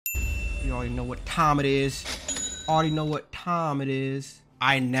You already know what time it is. Already know what time it is.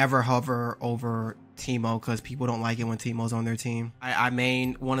 I never hover over TEEMO because people don't like it when TEEMO's on their team. I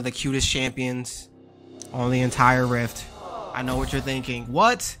main one of the cutest champions on the entire Rift. I know what you're thinking.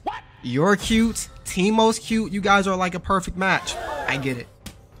 What? You're cute. TEEMO's cute. You guys are like a perfect match. I get it.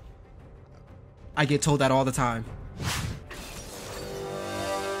 I get told that all the time.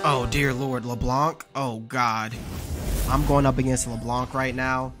 Oh dear Lord, LeBlanc. Oh God. I'm going up against LeBlanc right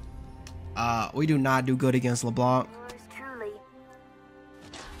now. We do not do good against LeBlanc.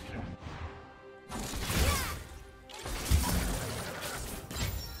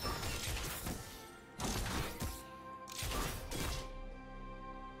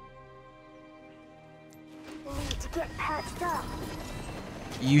 Get patched up.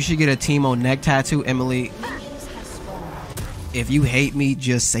 You should get a TEEMO neck tattoo, Emily. If you hate me,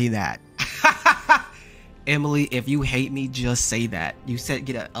 just say that. Emily, if you hate me, just say that. You said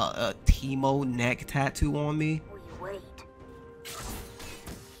get a TEEMO neck tattoo on me. Wait.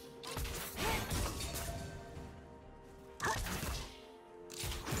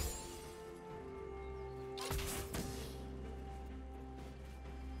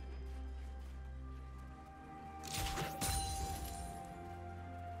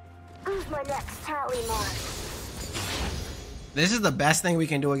 Who's my next tally mark? This is the best thing we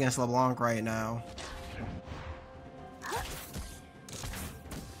can do against LeBlanc right now.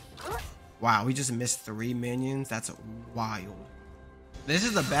 Wow, we just missed 3 minions. That's wild. This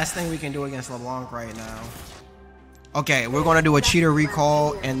is the best thing we can do against LeBlanc right now. Okay, we're going to do a cheater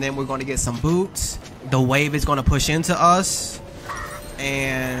recall, and then we're going to get some boots. The wave is going to push into us,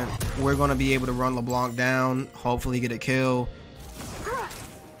 and we're going to be able to run LeBlanc down, hopefully get a kill.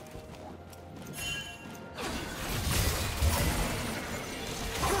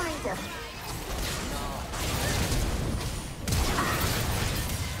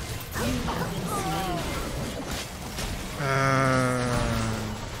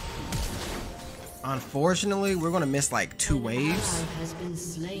 Unfortunately, we're gonna miss like 2 waves.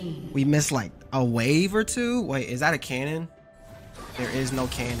 We missed like a wave or 2. Wait, is that a cannon? There is no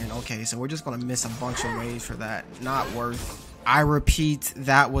cannon. Okay, so we're just gonna miss a bunch of waves for that. Not worth. I repeat,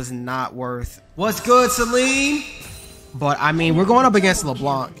 that was not worth. What's good, Celine? But I mean, we're going up against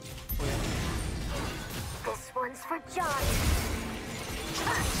LeBlanc. This one's for John.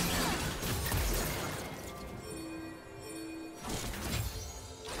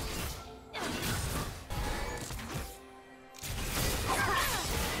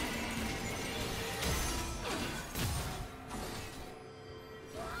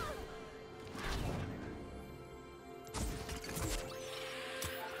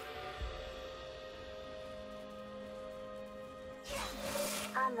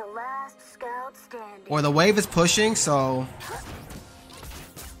 I'm the last scout standing. Or the wave is pushing, so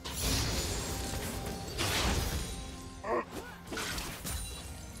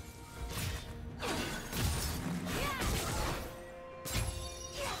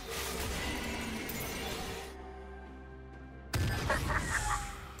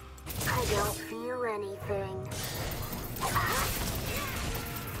I don't feel anything.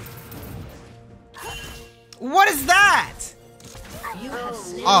 what is that?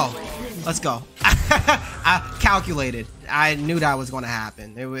 Oh, let's go. I calculated. I knew that was going to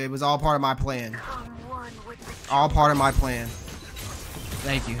happen. It was all part of my plan. All part of my plan.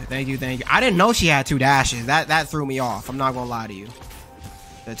 Thank you, thank you, thank you. I didn't know she had 2 dashes. That threw me off. I'm not going to lie to you.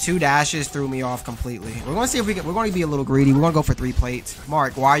 The 2 dashes threw me off completely. We're going to see if we can. We're going to be a little greedy. We're going to go for 3 plates.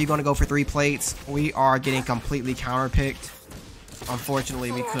 Mark, why are you going to go for 3 plates? We are getting completely counterpicked.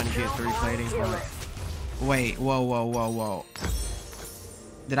 Unfortunately, we couldn't get 3 platings. But wait, whoa, whoa, whoa, whoa.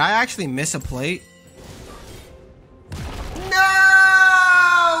 Did I actually miss a plate?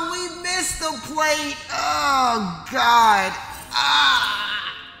 No! We missed the plate! Oh, God.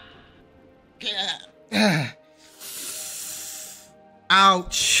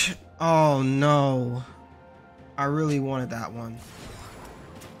 Ouch. Oh, no. I really wanted that one.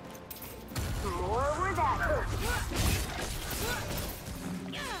 More where that hurts.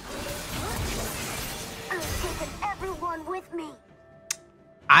 I'm taking everyone with me.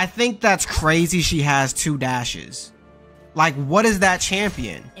 I think that's crazy she has 2 dashes. Like, what is that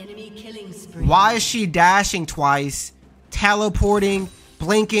champion? Enemy killing spree. Why is she dashing twice, teleporting,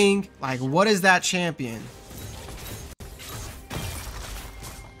 blinking? Like, what is that champion?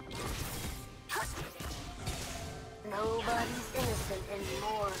 Nobody's innocent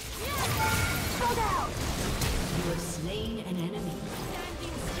anymore. Slow down. You have slain an enemy.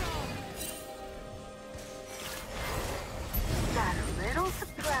 Got a little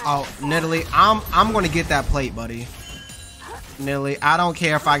surprise. Oh, Natalie, I'm gonna get that plate, buddy. Nilly, I don't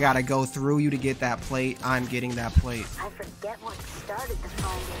care if I gotta go through you to get that plate. I'm getting that plate. I forget what started the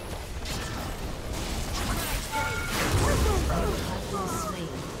fighting.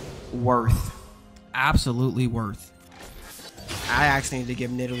 Worth. Absolutely worth. I actually need to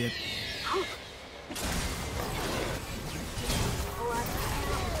give Nilly a...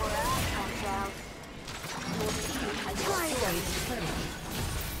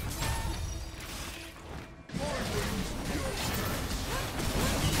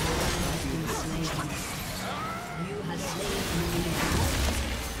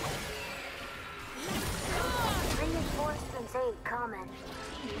 Reinforcements ain't coming.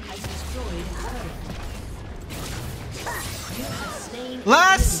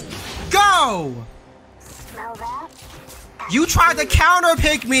 Let's go! Smell that? You tried to counter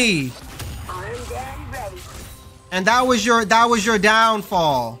pick me! Armed and ready. And that was your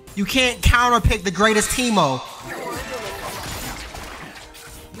downfall. You can't counter pick the greatest TEEMO.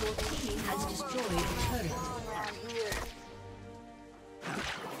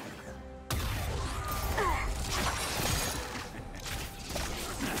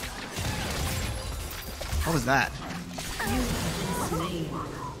 What was that?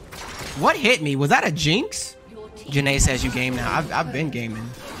 What hit me? Was that a jinx? Janae says you game now. I've been gaming.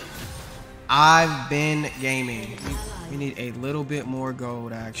 I've been gaming. We need a little bit more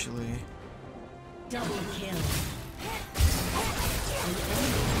gold, actually. Double kill.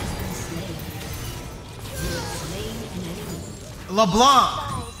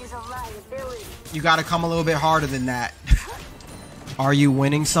 LeBlanc! This is a liability. You gotta come a little bit harder than that. Are you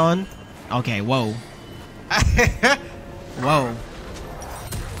winning, son? Okay, whoa. Whoa.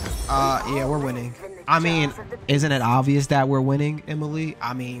 Yeah, we're winning. I mean, isn't it obvious that we're winning, Emily?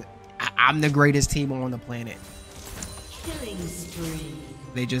 I mean, I'm the greatest TEEMO on the planet. Killing spree.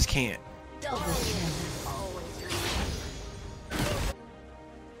 They just can't. Double kill.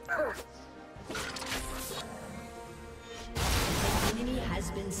 An enemy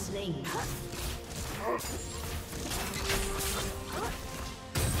has been slain.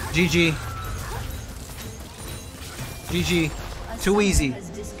 GG. GG. Too easy. Has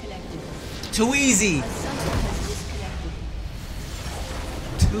disconnected. Too easy. Someone has disconnected.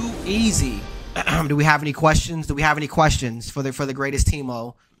 Too easy. Do we have any questions? Do we have any questions for the greatest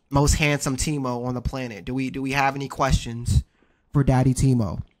TEEMO, most handsome TEEMO on the planet? Do we have any questions for Daddy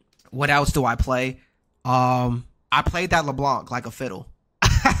TEEMO? What else do I play? I played that LeBlanc like a fiddle.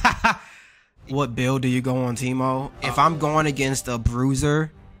 What build do you go on, TEEMO? If I'm going against a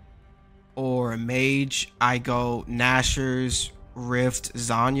bruiser or a mage, I go Nashers, Rift,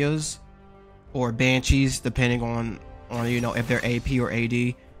 Zanyas, or Banshees, depending on you know, if they're AP or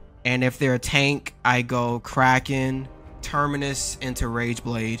AD. And if they're a tank, I go Kraken, Terminus into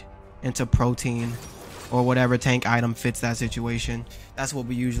Rageblade, into Protein, or whatever tank item fits that situation. That's what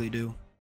we usually do.